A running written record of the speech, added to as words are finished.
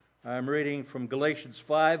I'm reading from Galatians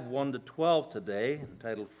 5, 1 to 12 today,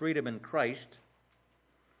 entitled Freedom in Christ.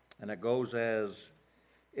 And it goes as,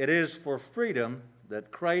 "It is for freedom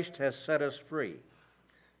that Christ has set us free.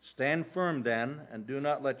 Stand firm then, and do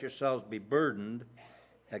not let yourselves be burdened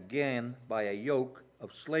again by a yoke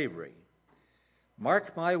of slavery.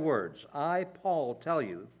 Mark my words, I, Paul, tell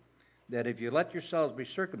you that if you let yourselves be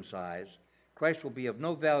circumcised, Christ will be of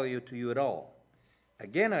no value to you at all.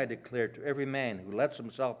 Again, I declare to every man who lets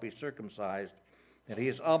himself be circumcised that he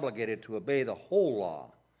is obligated to obey the whole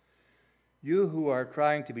law. You who are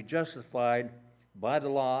trying to be justified by the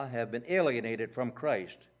law have been alienated from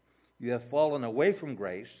Christ. You have fallen away from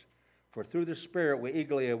grace, for through the Spirit we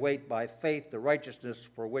eagerly await by faith the righteousness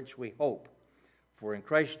for which we hope. For in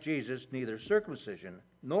Christ Jesus neither circumcision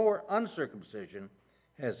nor uncircumcision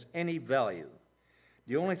has any value.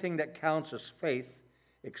 The only thing that counts is faith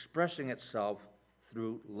expressing itself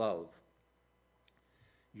through love.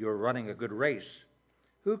 You're running a good race.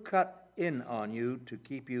 Who cut in on you to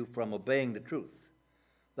keep you from obeying the truth?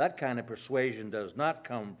 That kind of persuasion does not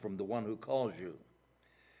come from the one who calls you.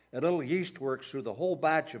 A little yeast works through the whole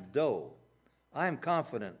batch of dough. I am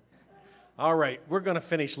confident." All right, we're going to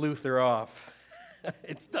finish Luther off.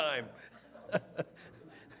 It's time.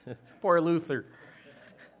 Poor Luther.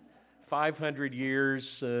 500 years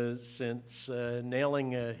since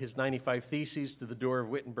nailing his 95 Theses to the door of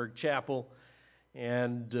Wittenberg Chapel,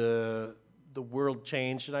 and the world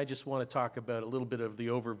changed. And I just want to talk about a little bit of the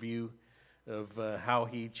overview of how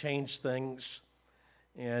he changed things,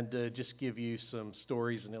 and just give you some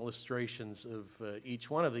stories and illustrations of each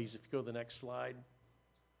one of these. If you go to the next slide.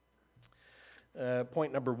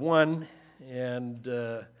 Point number one, and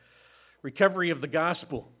recovery of the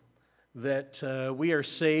gospel. That we are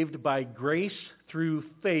saved by grace through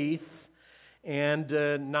faith, and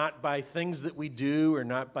not by things that we do, or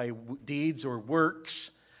not by deeds or works.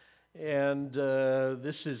 And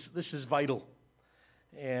this is vital,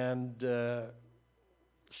 and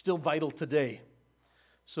still vital today.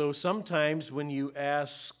 So sometimes when you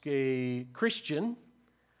ask a Christian,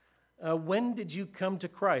 when did you come to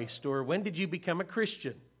Christ, or when did you become a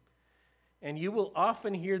Christian? And you will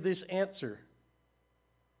often hear this answer.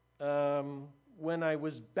 When I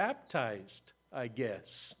was baptized, I guess.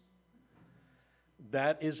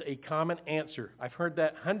 That is a common answer. I've heard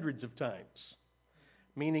that hundreds of times.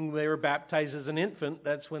 Meaning they were baptized as an infant,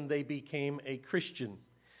 that's when they became a Christian.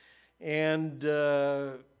 And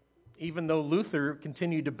even though Luther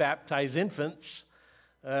continued to baptize infants,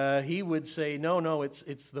 he would say, no,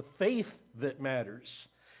 it's the faith that matters.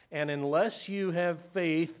 And unless you have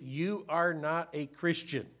faith, you are not a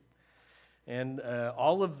Christian. And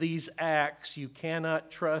all of these acts, you cannot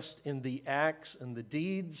trust in the acts and the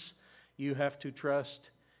deeds. You have to trust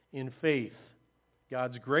in faith.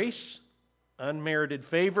 God's grace, unmerited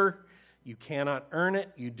favor, you cannot earn it.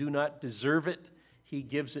 You do not deserve it. He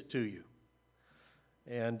gives it to you.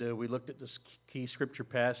 And we looked at this key scripture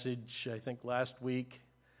passage, I think last week,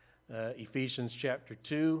 Ephesians chapter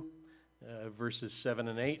 2, verses 7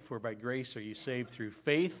 and 8. For by grace are you saved through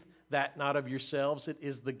faith, that not of yourselves, it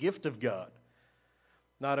is the gift of God,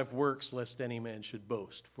 not of works, lest any man should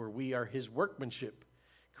boast. For we are his workmanship,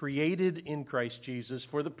 created in Christ Jesus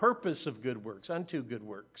for the purpose of good works, unto good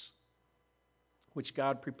works, which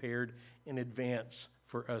God prepared in advance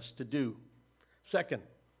for us to do. Second,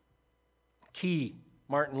 key,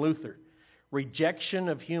 Martin Luther, rejection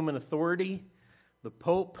of human authority, the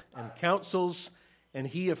Pope and councils, and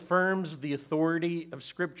he affirms the authority of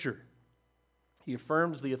Scripture. He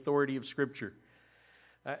affirms the authority of Scripture.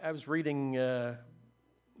 I was reading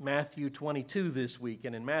Matthew 22 this week,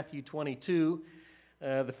 and in Matthew 22,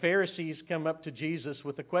 the Pharisees come up to Jesus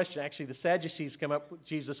with a question. Actually, the Sadducees come up to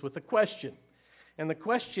Jesus with a question. And the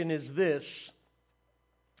question is this: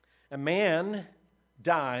 a man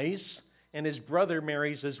dies, and his brother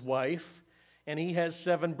marries his wife, and he has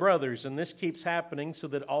 7 brothers, and this keeps happening so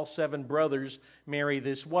that all 7 brothers marry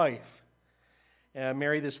this wife,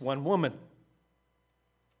 marry this one woman.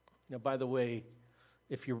 Now, by the way,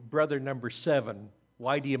 if you're brother number 7,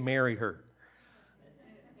 why do you marry her?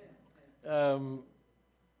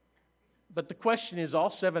 But the question is,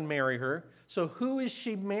 all 7 marry her. So who is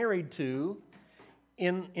she married to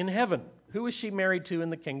in heaven? Who is she married to in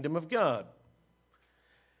the kingdom of God?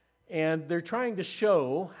 And they're trying to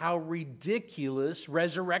show how ridiculous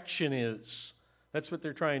resurrection is. That's what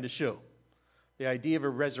they're trying to show. The idea of a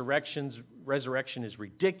resurrection is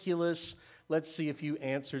ridiculous. Let's see if you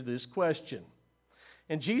answer this question.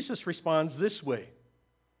 And Jesus responds this way.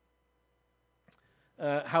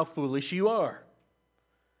 How foolish you are.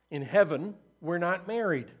 In heaven, we're not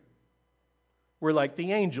married. We're like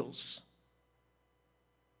the angels.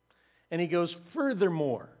 And he goes,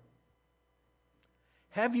 furthermore,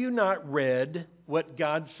 have you not read what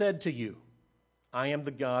God said to you? I am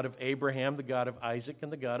the God of Abraham, the God of Isaac,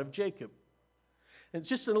 and the God of Jacob. And it's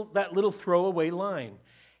just that little throwaway line.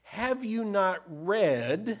 Have you not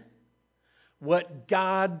read what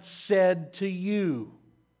God said to you?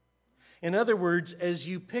 In other words, as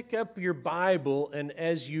you pick up your Bible and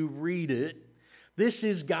as you read it, this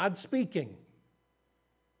is God speaking.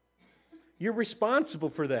 You're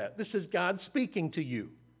responsible for that. This is God speaking to you.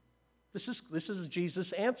 This is Jesus'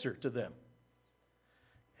 answer to them.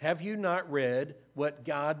 Have you not read what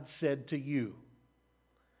God said to you?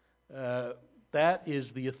 That is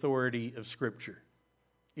the authority of Scripture.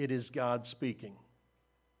 It is God speaking.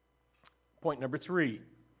 Point number 3.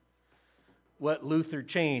 What Luther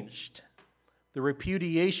changed. The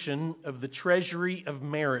repudiation of the treasury of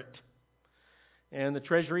merit. And the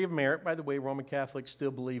treasury of merit, by the way, Roman Catholics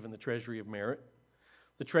still believe in the treasury of merit.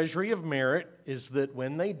 The treasury of merit is that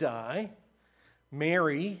when they die,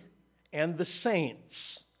 Mary and the saints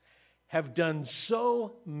have done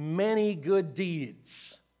so many good deeds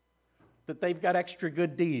that they've got extra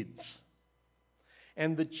good deeds.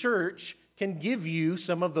 And the church can give you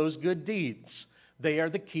some of those good deeds. They are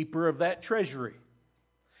the keeper of that treasury.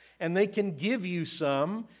 And they can give you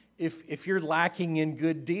some, if you're lacking in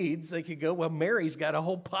good deeds, they could go, well, Mary's got a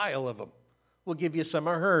whole pile of them. We'll give you some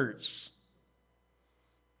of hers.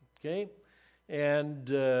 Okay? And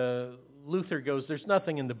Luther goes, there's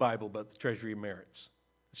nothing in the Bible about the treasury of merits.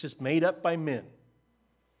 It's just made up by men.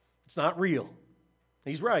 It's not real.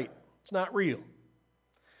 He's right. It's not real.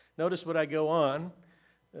 Notice what I go on.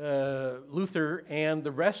 Luther and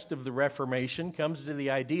the rest of the Reformation comes to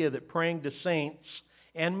the idea that praying to saints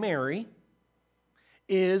and Mary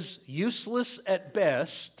is useless at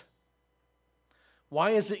best.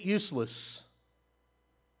 Why is it useless?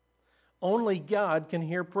 Only God can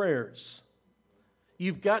hear prayers.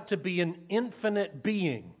 You've got to be an infinite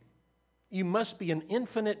being. You must be an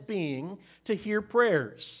infinite being to hear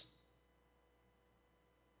prayers.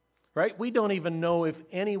 Right? We don't even know if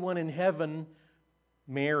anyone in heaven,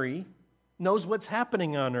 Mary, knows what's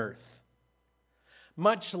happening on earth.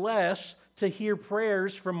 Much less to hear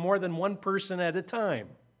prayers from more than one person at a time.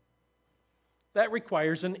 That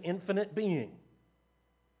requires an infinite being.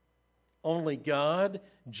 Only God,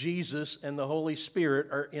 Jesus, and the Holy Spirit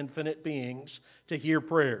are infinite beings to hear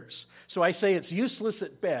prayers. So I say it's useless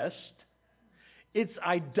at best. It's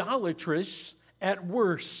idolatrous at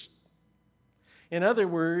worst. In other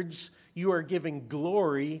words, you are giving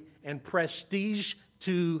glory and prestige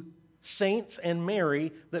to saints and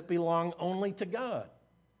Mary that belong only to God.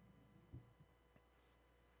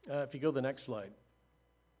 If you go to the next slide.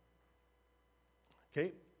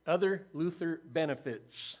 Okay, other Luther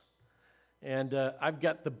benefits. And I've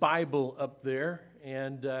got the Bible up there,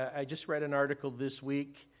 and I just read an article this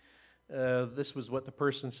week. This was what the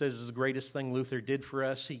person says is the greatest thing Luther did for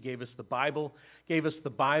us. He gave us the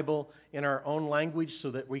Bible in our own language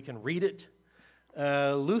so that we can read it.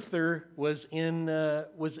 Luther was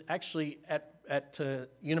actually at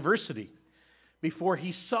university before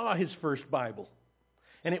he saw his first Bible.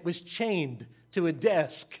 And it was chained to a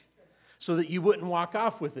desk so that you wouldn't walk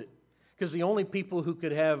off with it. Because the only people who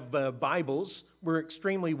could have Bibles were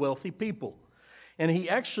extremely wealthy people. And he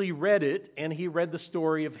actually read it, and he read the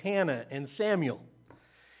story of Hannah and Samuel.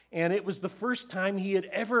 And it was the first time he had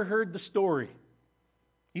ever heard the story.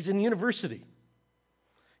 He's in university.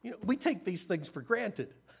 You know, we take these things for granted.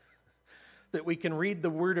 That we can read the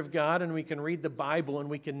Word of God, and we can read the Bible,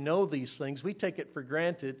 and we can know these things. We take it for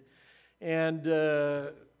granted. And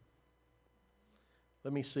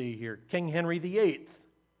let me see here. King Henry VIII.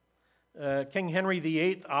 King Henry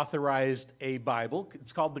VIII authorized a Bible.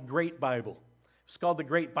 It's called the Great Bible. It's called the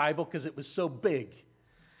Great Bible because it was so big.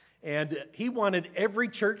 And he wanted every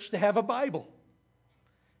church to have a Bible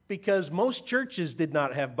because most churches did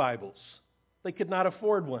not have Bibles. They could not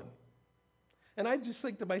afford one. And I just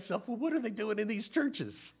think to myself, well, what are they doing in these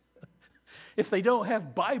churches? If they don't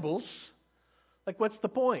have Bibles, like what's the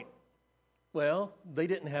point? Well, they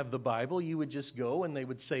didn't have the Bible. You would just go and they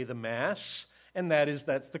would say the Mass, and that's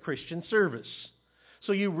the Christian service.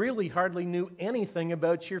 So you really hardly knew anything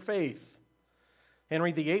about your faith.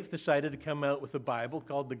 Henry VIII decided to come out with a Bible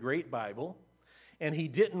called the Great Bible, and he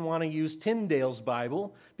didn't want to use Tyndale's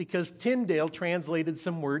Bible because Tyndale translated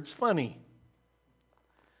some words funny.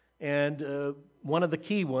 And one of the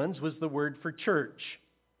key ones was the word for church.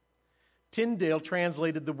 Tyndale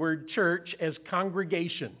translated the word church as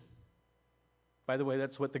congregation. By the way,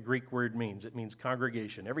 that's what the Greek word means. It means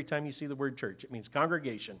congregation. Every time you see the word church, it means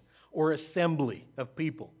congregation or assembly of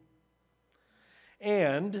people.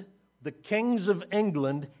 And the kings of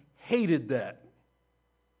England hated that.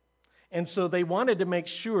 And so they wanted to make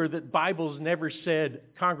sure that Bibles never said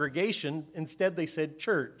congregation. Instead, they said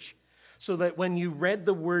church. So that when you read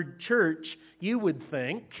the word church, you would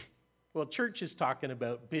think, well, church is talking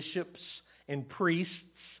about bishops and priests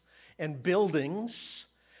and buildings,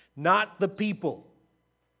 not the people.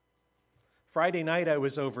 Friday night I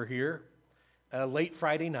was over here, late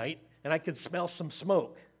Friday night, and I could smell some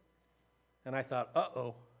smoke. And I thought,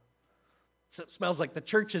 uh-oh, it smells like the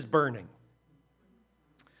church is burning.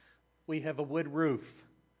 We have a wood roof.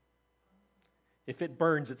 If it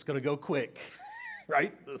burns, it's going to go quick,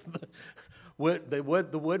 right?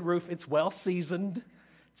 The wood roof, it's well seasoned.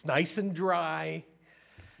 It's nice and dry.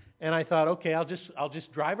 And I thought, okay, I'll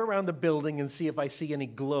just drive around the building and see if I see any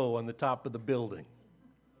glow on the top of the building.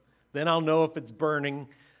 Then I'll know if it's burning.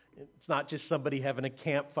 It's not just somebody having a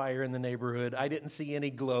campfire in the neighborhood. I didn't see any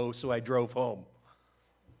glow, so I drove home.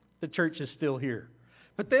 The church is still here.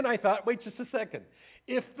 But then I thought, wait just a second.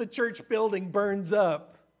 If the church building burns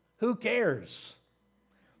up, who cares?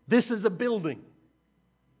 This is a building.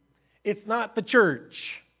 It's not the church.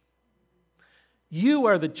 You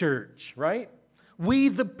are the church, right? We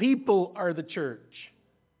the people are the church.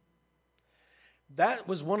 That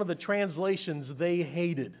was one of the translations they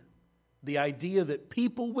hated. The idea that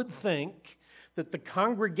people would think that the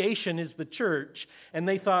congregation is the church, and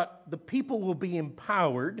they thought the people will be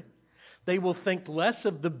empowered. They will think less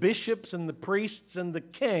of the bishops and the priests and the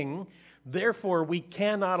king. Therefore, we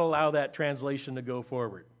cannot allow that translation to go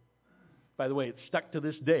forward. By the way, it's stuck to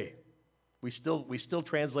this day. We still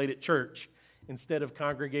translate it church instead of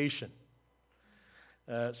congregation.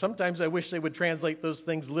 Sometimes I wish they would translate those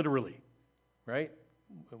things literally, right?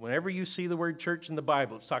 Whenever you see the word church in the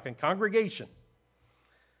Bible, it's talking congregation.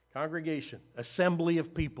 Congregation, assembly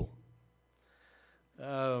of people.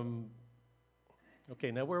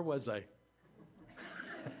 Okay, now where was I?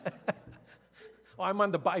 Oh, I'm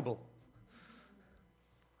on the Bible.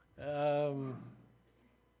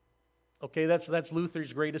 Okay, that's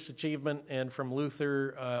Luther's greatest achievement, and from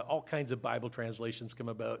Luther, all kinds of Bible translations come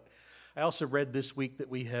about. I also read this week that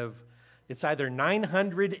we have, it's either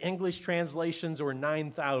 900 English translations or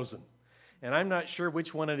 9,000. And I'm not sure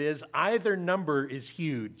which one it is. Either number is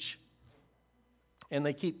huge. And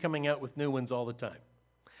they keep coming out with new ones all the time.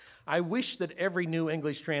 I wish that every new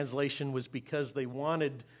English translation was because they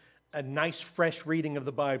wanted a nice, fresh reading of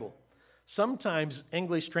the Bible. Sometimes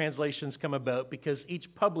English translations come about because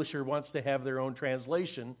each publisher wants to have their own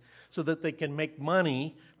translation so that they can make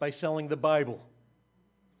money by selling the Bible.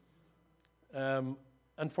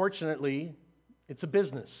 Unfortunately, it's a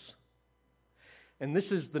business. And this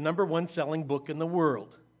is the number one selling book in the world.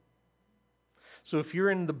 So if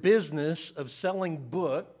you're in the business of selling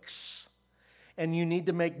books and you need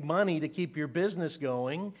to make money to keep your business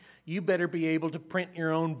going, you better be able to print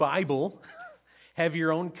your own Bible, have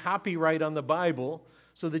your own copyright on the Bible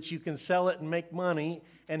so that you can sell it and make money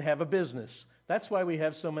and have a business. That's why we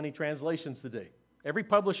have so many translations today. Every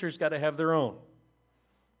publisher's got to have their own.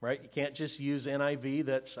 Right? You can't just use NIV.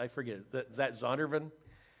 That's Zondervan.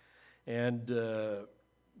 And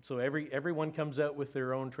so everyone comes out with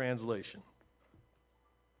their own translation.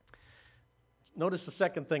 Notice the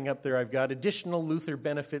second thing up there I've got. Additional Luther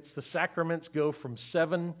benefits. The sacraments go from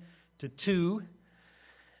 7 to 2.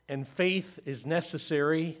 And faith is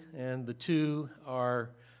necessary. And the 2 are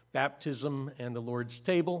baptism and the Lord's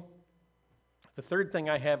table. The third thing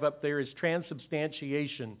I have up there is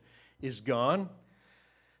transubstantiation is gone.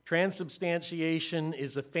 Transubstantiation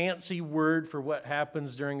is a fancy word for what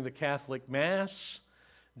happens during the Catholic Mass.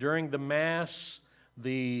 During the Mass,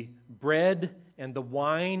 the bread and the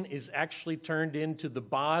wine is actually turned into the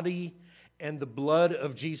body and the blood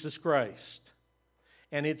of Jesus Christ.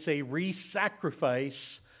 And it's a re-sacrifice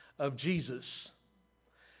of Jesus.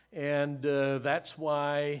 And that's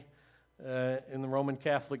why in the Roman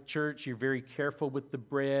Catholic Church, you're very careful with the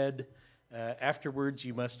bread. Afterwards,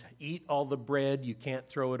 you must eat all the bread. You can't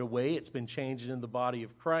throw it away. It's been changed into the body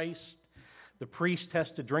of Christ. The priest has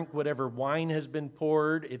to drink whatever wine has been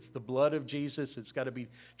poured. It's the blood of Jesus. It's got to be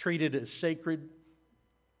treated as sacred.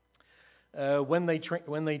 When they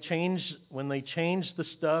change the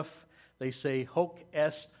stuff, they say, "Hoc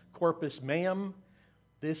est corpus meum."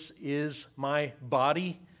 This is my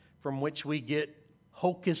body, from which we get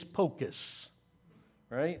hocus pocus,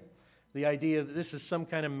 right? The idea that this is some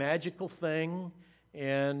kind of magical thing,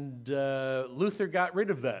 and Luther got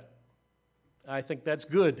rid of that. I think that's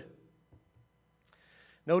good.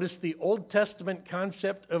 Notice the Old Testament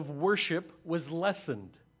concept of worship was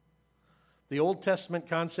lessened. The Old Testament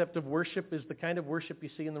concept of worship is the kind of worship you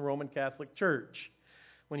see in the Roman Catholic Church.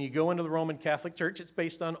 When you go into the Roman Catholic Church, it's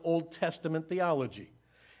based on Old Testament theology.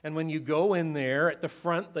 And when you go in there, at the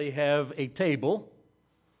front they have a table.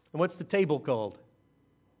 And what's the table called?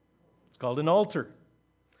 It's called an altar.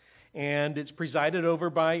 And it's presided over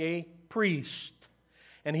by a priest.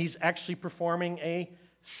 And he's actually performing a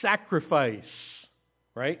sacrifice,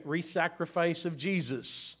 right? Re-sacrifice of Jesus.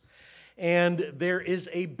 And there is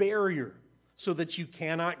a barrier so that you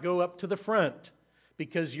cannot go up to the front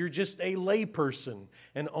because you're just a lay person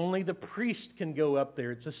and only the priest can go up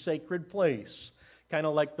there. It's a sacred place, kind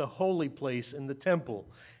of like the holy place in the temple.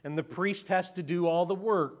 And the priest has to do all the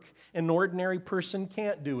work. An ordinary person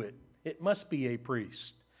can't do it. It must be a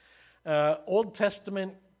priest. Old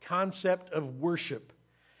Testament concept of worship.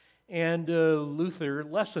 And Luther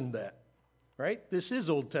lessened that, right? This is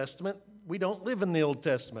Old Testament. We don't live in the Old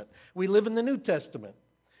Testament. We live in the New Testament.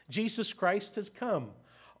 Jesus Christ has come.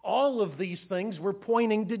 All of these things were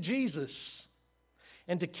pointing to Jesus.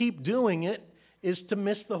 And to keep doing it is to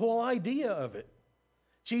miss the whole idea of it.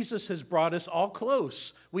 Jesus has brought us all close.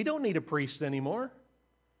 We don't need a priest anymore.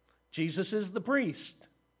 Jesus is the priest.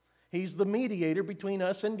 He's the mediator between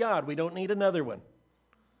us and God. We don't need another one.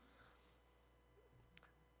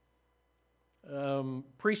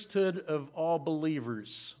 Priesthood of all believers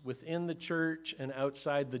within the church and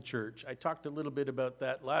outside the church. I talked a little bit about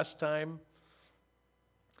that last time.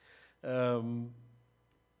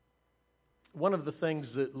 One of the things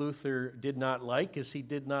that Luther did not like is he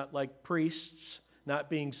did not like priests not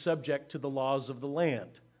being subject to the laws of the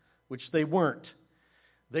land, which they weren't.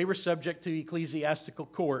 They were subject to ecclesiastical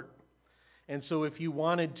court. And so if you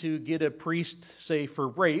wanted to get a priest, say, for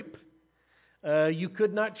rape, you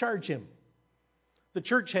could not charge him. The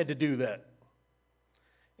church had to do that.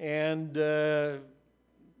 And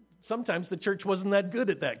sometimes the church wasn't that good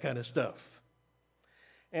at that kind of stuff.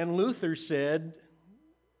 And Luther said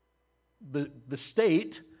the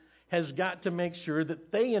state has got to make sure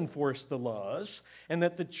that they enforce the laws and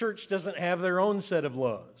that the church doesn't have their own set of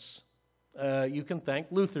laws. You can thank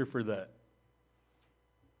Luther for that.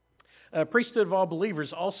 Priesthood of all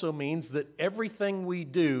believers also means that everything we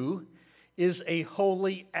do is a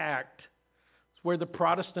holy act. It's where the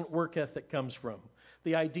Protestant work ethic comes from.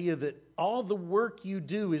 The idea that all the work you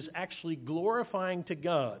do is actually glorifying to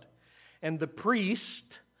God. And the priest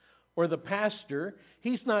or the pastor,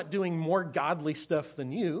 he's not doing more godly stuff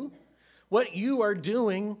than you. What you are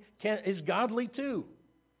doing is godly too.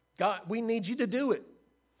 God, we need you to do it.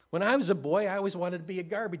 When I was a boy, I always wanted to be a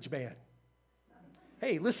garbage man.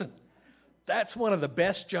 Hey, listen, that's one of the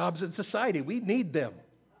best jobs in society. We need them,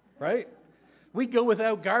 right? We go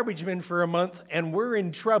without garbage men for a month and we're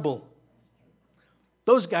in trouble.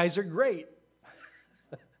 Those guys are great.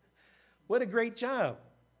 What a great job.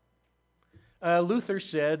 Luther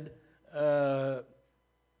said,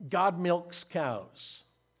 God milks cows.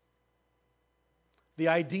 The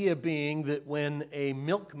idea being that when a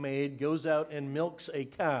milkmaid goes out and milks a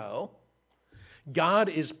cow, God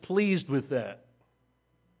is pleased with that.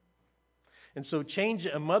 And so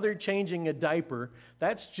a mother changing a diaper,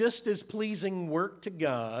 that's just as pleasing work to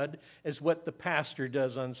God as what the pastor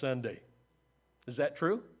does on Sunday. Is that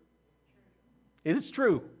true? It is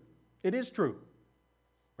true. It is true.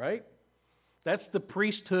 Right? That's the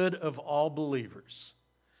priesthood of all believers.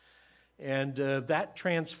 And that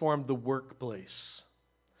transformed the workplace.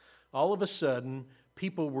 All of a sudden,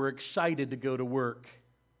 people were excited to go to work.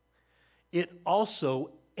 It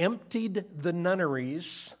also emptied the nunneries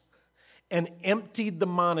and emptied the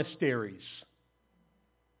monasteries.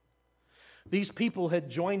 These people had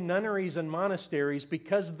joined nunneries and monasteries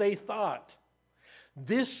because they thought,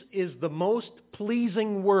 this is the most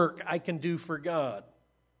pleasing work I can do for God.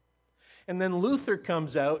 And then Luther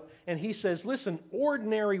comes out and he says, listen,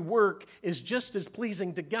 ordinary work is just as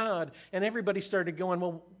pleasing to God. And everybody started going,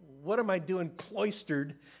 well, what am I doing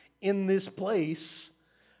cloistered in this place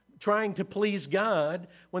trying to please God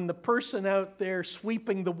when the person out there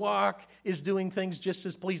sweeping the walk is doing things just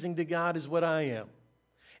as pleasing to God as what I am?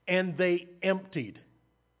 And they emptied.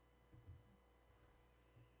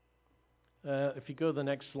 If you go to the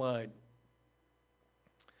next slide.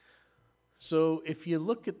 So if you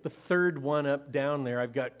look at the third one up down there,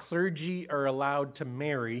 I've got clergy are allowed to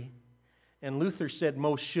marry, and Luther said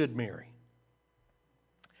most should marry.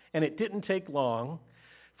 And it didn't take long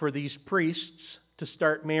for these priests to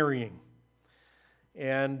start marrying.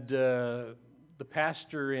 And the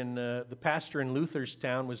pastor in Luther's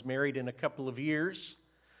town was married in a couple of years.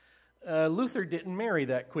 Luther didn't marry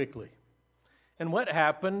that quickly. And what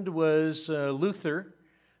happened was Luther,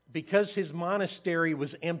 because his monastery was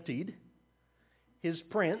emptied, his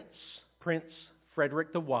Prince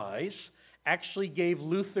Frederick the Wise, actually gave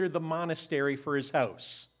Luther the monastery for his house.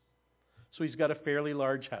 So he's got a fairly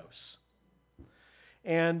large house.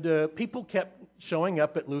 And people kept showing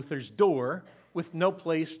up at Luther's door with no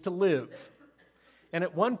place to live. And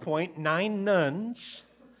at one point, 9 nuns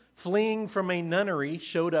fleeing from a nunnery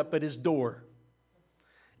showed up at his door.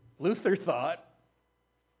 Luther thought,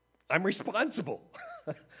 I'm responsible.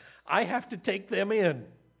 I have to take them in.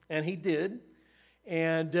 And he did.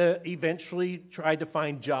 And eventually tried to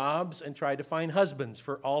find jobs and tried to find husbands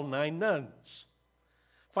for all 9 nuns.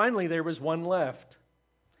 Finally, there was one left.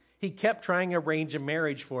 He kept trying to arrange a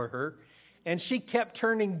marriage for her, and she kept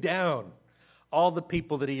turning down all the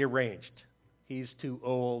people that he arranged. He's too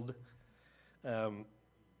old.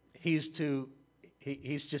 He's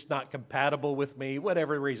just not compatible with me,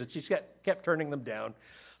 whatever reason. She kept turning them down.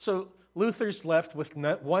 So Luther's left with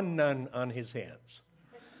one nun on his hands.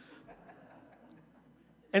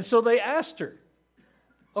 And so they asked her,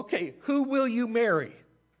 okay, who will you marry?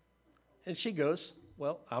 And she goes,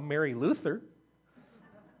 well, I'll marry Luther.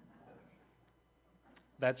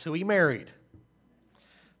 That's who he married.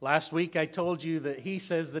 Last week I told you that he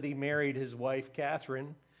says that he married his wife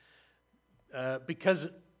Catherine because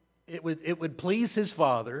it would please his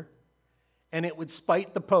father and it would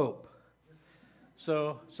spite the Pope.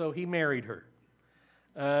 So he married her.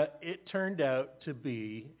 It turned out to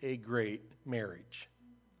be a great marriage.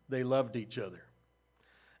 They loved each other.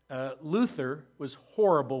 Luther was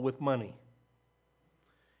horrible with money.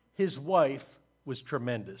 His wife was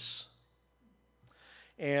tremendous.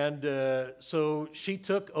 And so she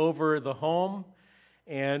took over the home,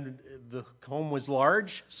 and the home was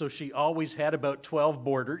large, so she always had about 12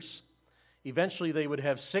 boarders. Eventually they would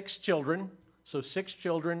have 6 children, so 6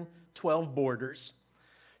 children, 12 boarders.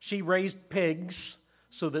 She raised pigs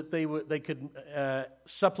so that they could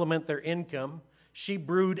supplement their income. She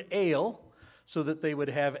brewed ale so that they would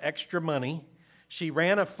have extra money. She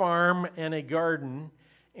ran a farm and a garden.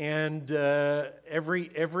 And every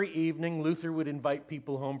evening, Luther would invite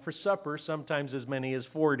people home for supper, sometimes as many as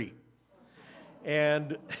 40.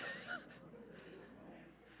 And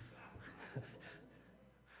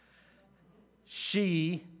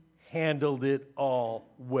she handled it all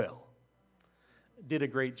well. Did a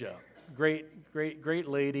great job. Great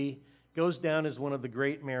lady. Goes down as one of the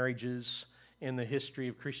great marriages in the history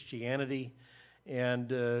of Christianity. And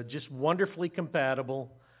just wonderfully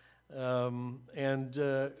compatible.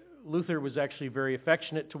 Luther was actually very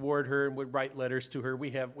affectionate toward her and would write letters to her.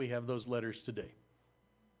 We have those letters today.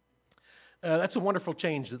 That's a wonderful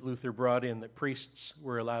change that Luther brought in, that priests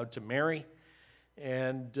were allowed to marry,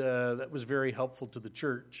 and that was very helpful to the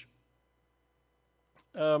church.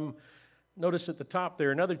 Notice at the top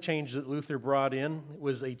there, another change that Luther brought in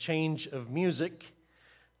was a change of music.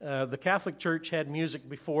 The Catholic Church had music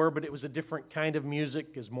before, but it was a different kind of music.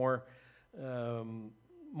 It was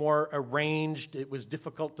more arranged. It was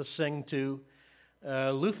difficult to sing to.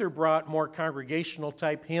 Luther brought more congregational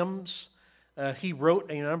type hymns. He wrote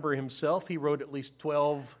a number himself. He wrote at least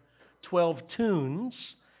 12 tunes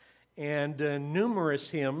and numerous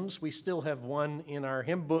hymns. We still have one in our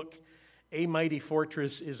hymn book, A Mighty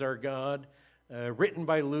Fortress is Our God, written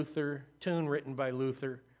by Luther, tune written by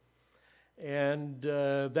Luther. And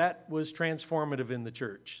that was transformative in the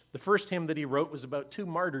church. The first hymn that he wrote was about 2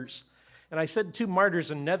 martyrs. And I said 2 martyrs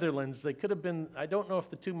in Netherlands. They could have been, I don't know if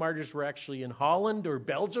the 2 martyrs were actually in Holland or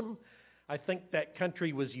Belgium. I think that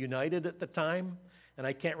country was united at the time. And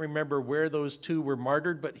I can't remember where those 2 were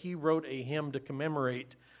martyred, but he wrote a hymn to commemorate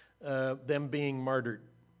them being martyred.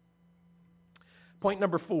 Point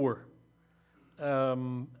number 4.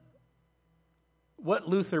 What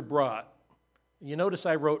Luther brought. You notice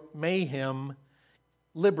I wrote mayhem,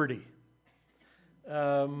 liberty.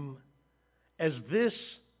 As this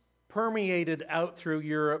permeated out through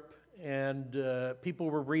Europe and people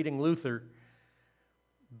were reading Luther,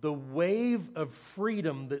 the wave of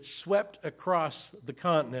freedom that swept across the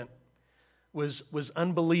continent was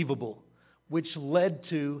unbelievable, which led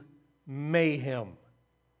to mayhem.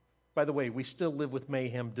 By the way, we still live with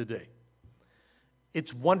mayhem today.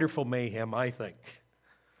 It's wonderful mayhem, I think.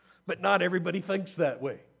 But not everybody thinks that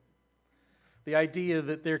way. The idea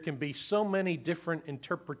that there can be so many different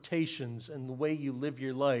interpretations in the way you live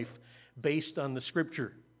your life based on the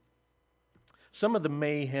Scripture. Some of the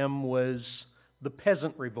mayhem was the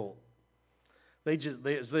peasant revolt. As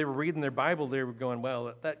they were reading their Bible, they were going,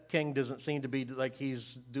 well, that king doesn't seem to be like he's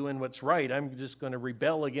doing what's right. I'm just going to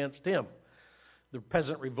rebel against him. The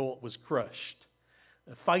peasant revolt was crushed.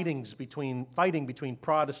 Fighting between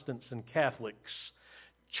Protestants and Catholics.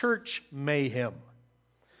 Church mayhem.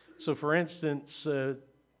 So, for instance,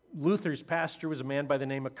 Luther's pastor was a man by the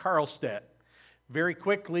name of Karlstadt. Very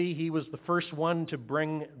quickly, he was the first one to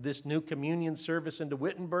bring this new communion service into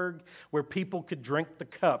Wittenberg, where people could drink the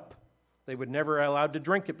cup. They were never allowed to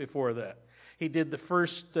drink it before that. He did the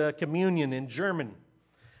first communion in German.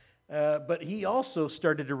 But he also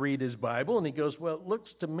started to read his Bible, and he goes, well, it looks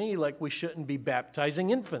to me like we shouldn't be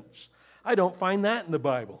baptizing infants. I don't find that in the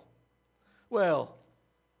Bible. Well,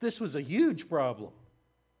 this was a huge problem.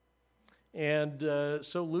 And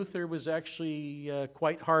so Luther was actually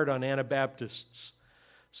quite hard on Anabaptists.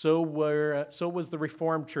 So was the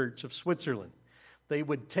Reformed Church of Switzerland. They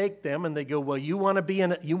would take them and they go, well, you want to be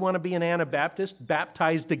an Anabaptist,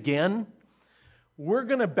 baptized again? We're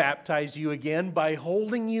going to baptize you again by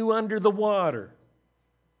holding you under the water.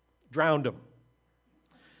 Drowned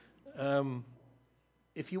them.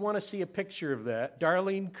 If you want to see a picture of that,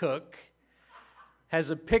 Darlene Cook has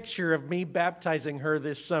a picture of me baptizing her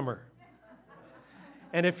this summer.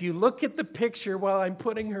 And if you look at the picture while I'm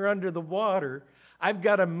putting her under the water, I've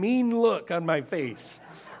got a mean look on my face.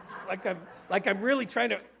 Like I'm really trying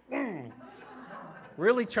to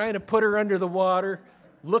put her under the water.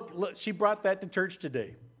 Look, she brought that to church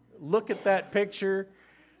today. Look at that picture.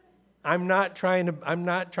 I'm not trying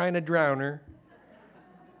to drown her.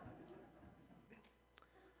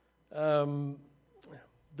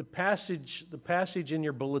 The passage in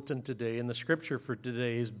your bulletin today, and the scripture for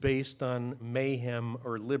today, is based on mayhem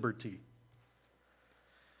or liberty.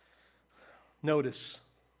 Notice,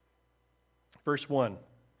 verse 1.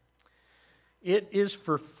 It is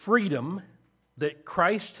for freedom that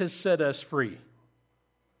Christ has set us free.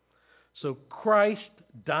 So Christ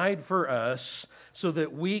died for us so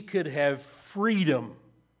that we could have freedom.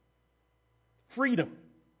 Freedom.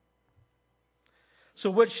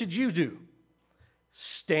 So what should you do?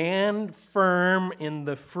 Stand firm in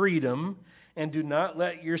the freedom and do not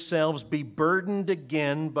let yourselves be burdened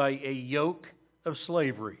again by a yoke of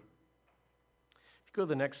slavery. If you go to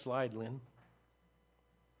the next slide, Lynn.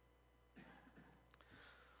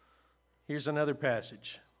 Here's another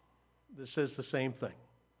passage that says the same thing.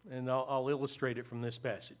 And I'll illustrate it from this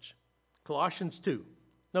passage. Colossians 2.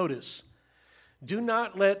 Notice, do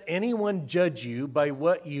not let anyone judge you by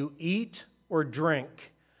what you eat or drink,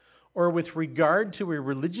 or with regard to a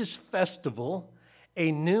religious festival, a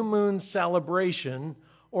new moon celebration,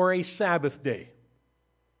 or a Sabbath day.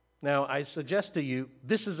 Now, I suggest to you,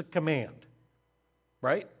 this is a command,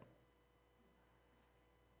 right?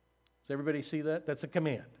 Does everybody see that? That's a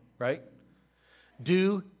command, right?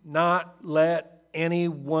 Do not let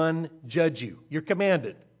anyone judge you. You're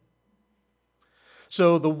commanded.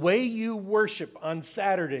 So the way you worship on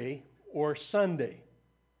Saturday or Sunday,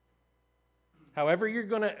 however you're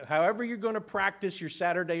going to practice your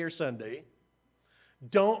Saturday or Sunday,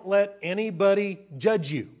 don't let anybody judge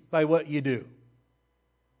you by what you do.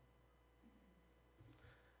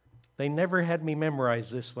 They never had me memorize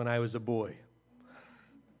this when I was a boy.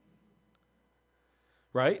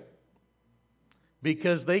 Right?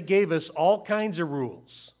 Because they gave us all kinds of rules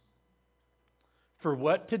for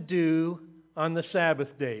what to do on the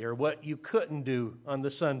Sabbath day or what you couldn't do on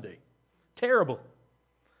the Sunday. Terrible.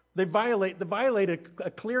 They violate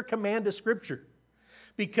a clear command of Scripture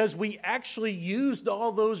because we actually used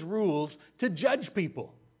all those rules to judge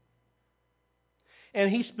people.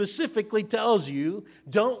 And he specifically tells you,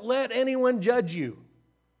 don't let anyone judge you.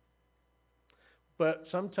 But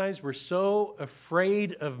sometimes we're so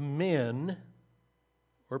afraid of men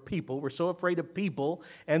or people, we're so afraid of people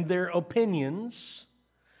and their opinions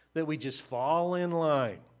that we just fall in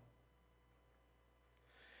line.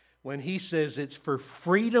 When he says it's for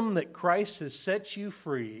freedom that Christ has set you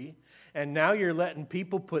free, and now you're letting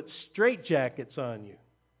people put straitjackets on you.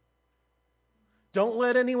 Don't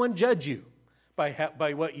let anyone judge you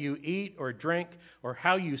by what you eat or drink or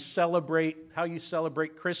how you celebrate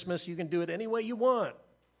Christmas. You can do it any way you want.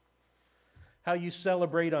 How you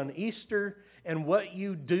celebrate on Easter and what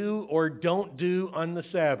you do or don't do on the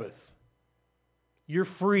Sabbath. You're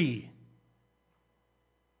free.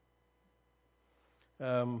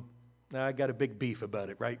 Now I got a big beef about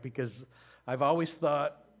it, right? Because I've always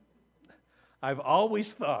thought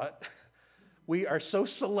we are so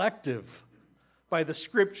selective by the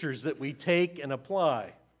scriptures that we take and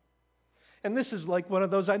apply. And this is like one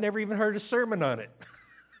of those, I never even heard a sermon on it.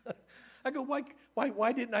 I go,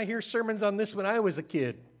 why didn't I hear sermons on this when I was a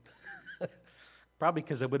kid? Probably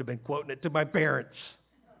because I would have been quoting it to my parents.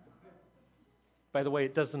 By the way,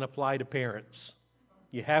 it doesn't apply to parents.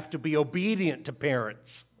 You have to be obedient to parents.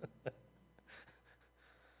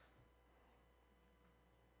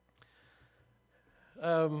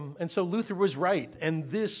 And so Luther was right.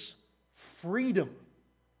 And this freedom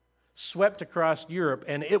swept across Europe,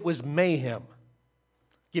 and it was mayhem.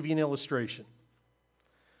 Give you an illustration.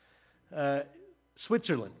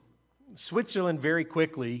 Switzerland. Switzerland very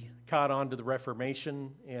quickly caught on to the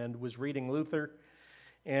Reformation and was reading Luther.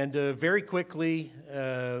 And very quickly,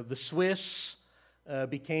 the Swiss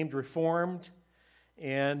became reformed.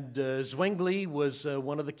 And Zwingli was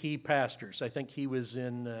one of the key pastors. I think he was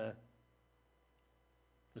in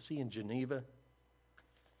Geneva?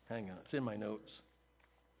 Hang on, it's in my notes.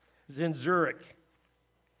 It's in Zurich.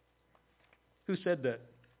 Who said that?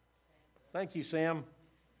 Thank you, Sam.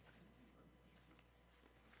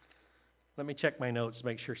 Let me check my notes to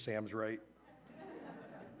make sure Sam's right.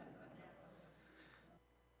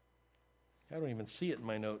 I don't even see it in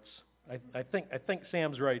my notes. I think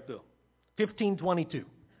Sam's right, though. 1522.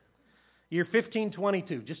 Year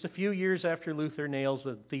 1522, just a few years after Luther nails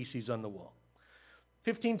the theses on the wall.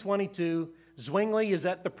 1522, Zwingli is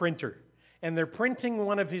at the printer, and they're printing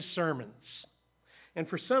one of his sermons. And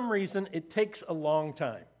for some reason, it takes a long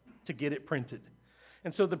time to get it printed.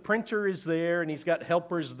 And so the printer is there, and he's got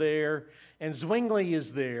helpers there, and Zwingli is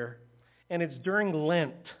there, and it's during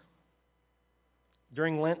Lent.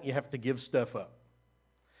 During Lent, you have to give stuff up.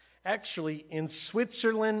 Actually, in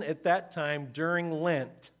Switzerland at that time, during Lent,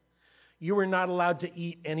 you were not allowed to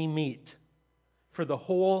eat any meat for the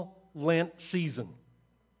whole Lent season.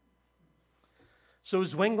 So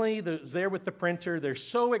Zwingli is there with the printer. They're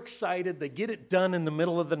so excited. They get it done in the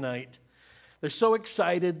middle of the night. They're so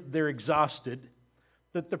excited, they're exhausted,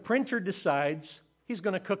 that the printer decides he's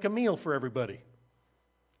going to cook a meal for everybody.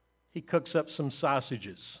 He cooks up some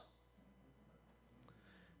sausages.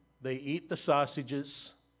 They eat the sausages.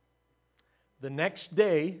 The next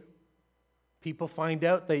day, people find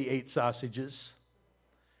out they ate sausages.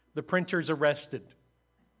 The printer's arrested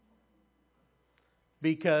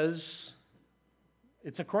because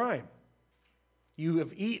it's a crime. You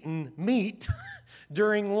have eaten meat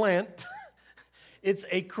during Lent. It's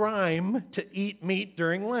a crime to eat meat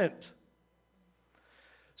during Lent.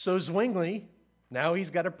 So Zwingli, now he's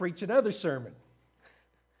got to preach another sermon.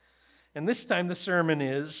 And this time the sermon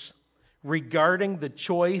is regarding the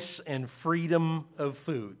choice and freedom of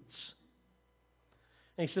foods.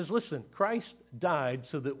 And he says, listen, Christ died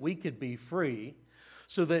so that we could be free,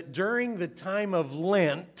 so that during the time of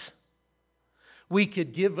Lent, we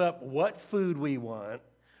could give up what food we want,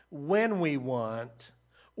 when we want,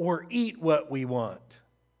 or eat what we want.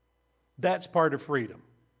 That's part of freedom.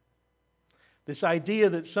 This idea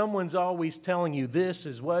that someone's always telling you this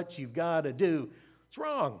is what you've got to do, it's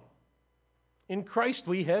wrong. In Christ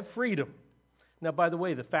we have freedom. Now, by the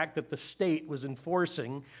way, the fact that the state was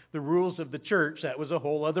enforcing the rules of the church, that was a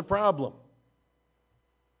whole other problem.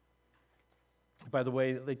 By the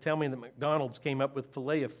way, they tell me that McDonald's came up with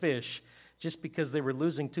filet of fish just because they were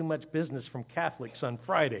losing too much business from Catholics on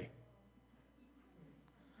Friday.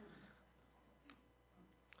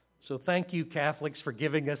 So thank you, Catholics, for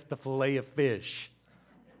giving us the filet of fish.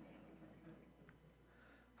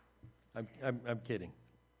 I'm kidding.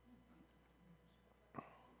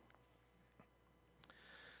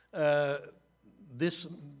 This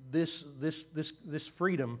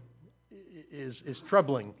freedom is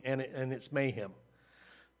troubling, and it's mayhem.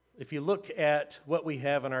 If you look at what we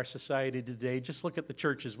have in our society today, just look at the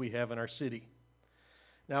churches we have in our city.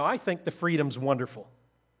 Now, I think the freedom's wonderful,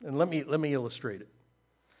 and let me illustrate it.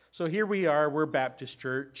 So here we are, we're a Baptist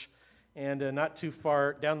church, and not too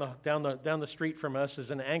far down the street from us is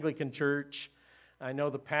an Anglican church. I know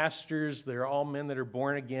the pastors; they're all men that are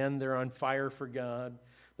born again. They're on fire for God.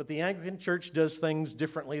 But the Anglican church does things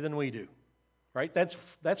differently than we do, right?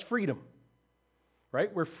 That's freedom,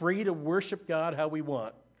 right? We're free to worship God how we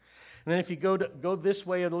want. And then if you go this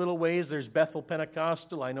way a little ways, there's Bethel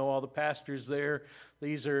Pentecostal. I know all the pastors there.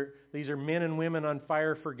 These are men and women on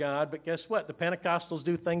fire for God. But guess what? The Pentecostals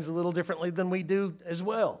do things a little differently than we do as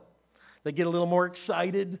well. They get a little more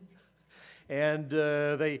excited, and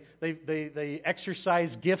they exercise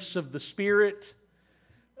gifts of the Spirit.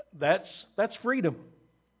 That's freedom.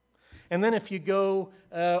 And then if you go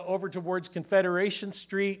over towards Confederation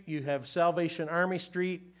Street, you have Salvation Army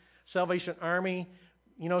Street. Salvation Army,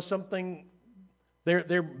 you know something,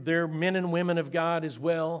 they're men and women of God as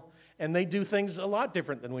well, and they do things a lot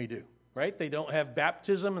different than we do, right? They don't have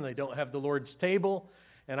baptism, and they don't have the Lord's table.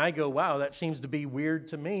 And I go, wow, that seems to be weird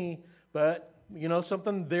to me, but you know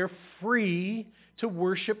something, they're free to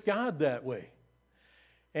worship God that way.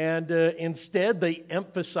 And instead, they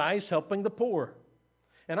emphasize helping the poor.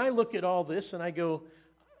 And I look at all this and I go,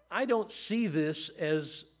 I don't see this as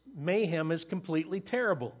mayhem as completely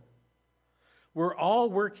terrible. We're all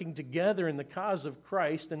working together in the cause of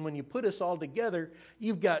Christ, and when you put us all together,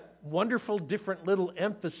 you've got wonderful different little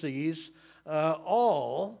emphases,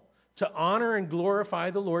 all to honor and glorify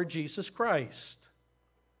the Lord Jesus Christ.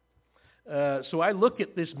 So I look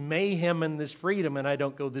at this mayhem and this freedom and I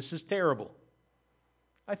don't go, this is terrible.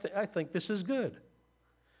 I think this is good.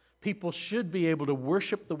 People should be able to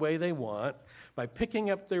worship the way they want by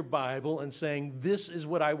picking up their Bible and saying, this is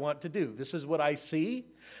what I want to do. This is what I see.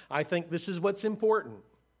 I think this is what's important.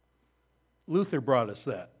 Luther brought us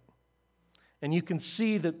that. And you can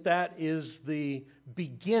see that that is the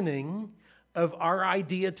beginning of our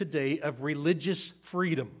idea today of religious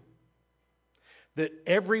freedom. That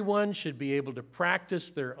everyone should be able to practice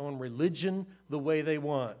their own religion the way they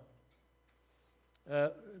want.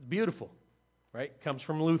 Beautiful, right? Comes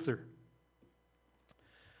from Luther.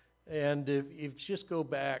 And if you just go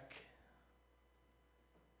back,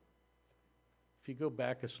 if you go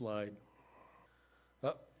back a slide.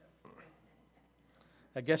 Oh,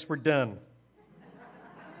 I guess we're done.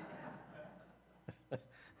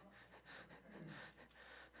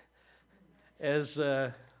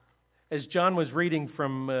 As John was reading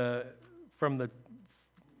from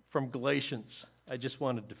Galatians, I just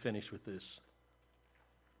wanted to finish with this.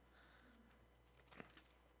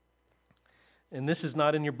 And this is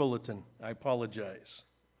not in your bulletin. I apologize.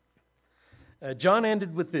 John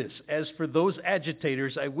ended with this. As for those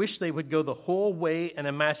agitators, I wish they would go the whole way and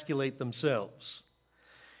emasculate themselves.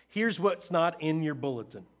 Here's what's not in your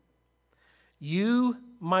bulletin. You,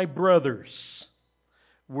 my brothers,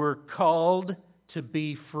 were called to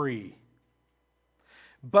be free.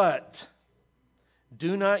 But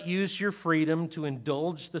do not use your freedom to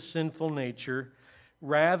indulge the sinful nature.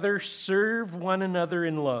 Rather, serve one another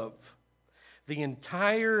in love. The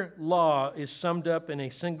entire law is summed up in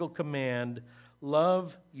a single command: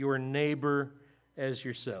 love your neighbor as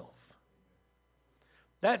yourself.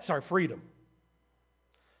 That's our freedom.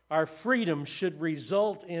 Our freedom should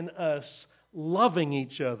result in us loving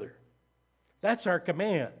each other. That's our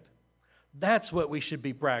command. That's what we should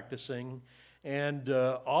be practicing. And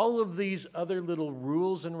all of these other little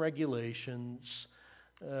rules and regulations,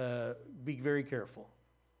 be very careful.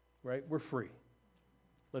 Right? We're free.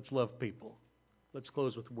 Let's love people. Let's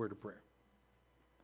close with a word of prayer.